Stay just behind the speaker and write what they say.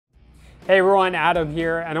Hey everyone, Adam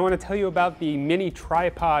here, and I want to tell you about the mini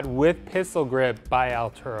tripod with pistol grip by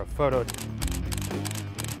Altura Photo.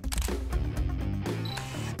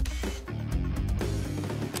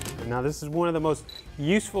 Now this is one of the most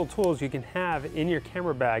useful tools you can have in your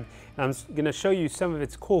camera bag. And I'm going to show you some of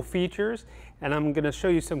its cool features, and I'm going to show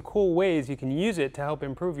you some cool ways you can use it to help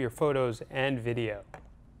improve your photos and video.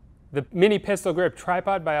 The mini pistol grip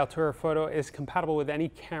tripod by Altura Photo is compatible with any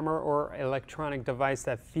camera or electronic device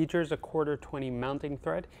that features a 1/4-20 mounting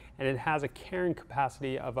thread, and it has a carrying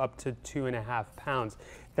capacity of up to 2.5 pounds.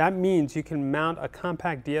 That means you can mount a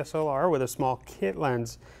compact DSLR with a small kit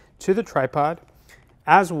lens to the tripod,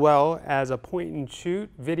 as well as a point and shoot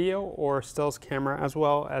video or stills camera, as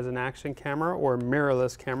well as an action camera or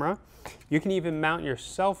mirrorless camera. You can even mount your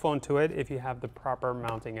cell phone to it if you have the proper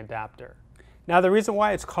mounting adapter. Now the reason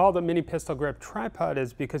why it's called a mini pistol grip tripod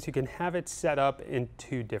is because you can have it set up in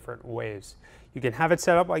two different ways. You can have it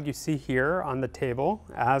set up like you see here on the table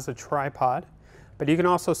as a tripod, but you can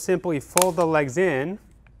also simply fold the legs in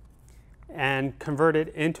and convert it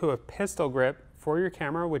into a pistol grip for your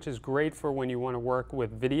camera, which is great for when you want to work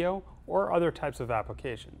with video or other types of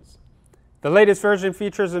applications. The latest version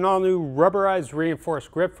features an all-new rubberized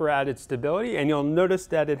reinforced grip for added stability, and you'll notice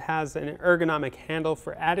that it has an ergonomic handle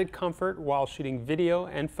for added comfort while shooting video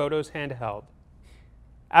and photos handheld.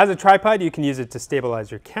 As a tripod, you can use it to stabilize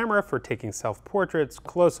your camera for taking self-portraits,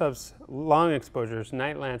 close-ups, long exposures,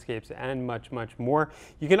 night landscapes, and much, much more.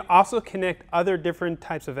 You can also connect other different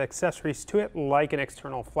types of accessories to it, like an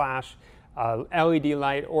external flash, LED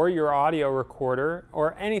light, or your audio recorder,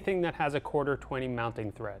 or anything that has a 1/4-20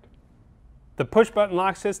 mounting thread. The push-button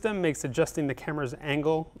lock system makes adjusting the camera's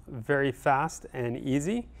angle very fast and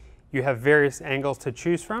easy. You have various angles to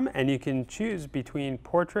choose from, and you can choose between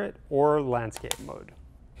portrait or landscape mode.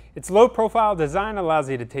 Its low-profile design allows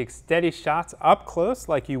you to take steady shots up close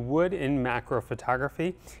like you would in macro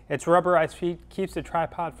photography. Its rubberized feet keeps the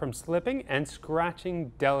tripod from slipping and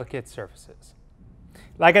scratching delicate surfaces.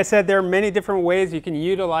 Like I said, there are many different ways you can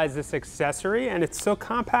utilize this accessory, and it's so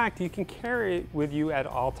compact you can carry it with you at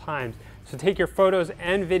all times. So take your photos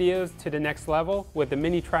and videos to the next level with the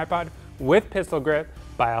mini tripod with pistol grip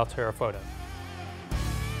by Altura Photo.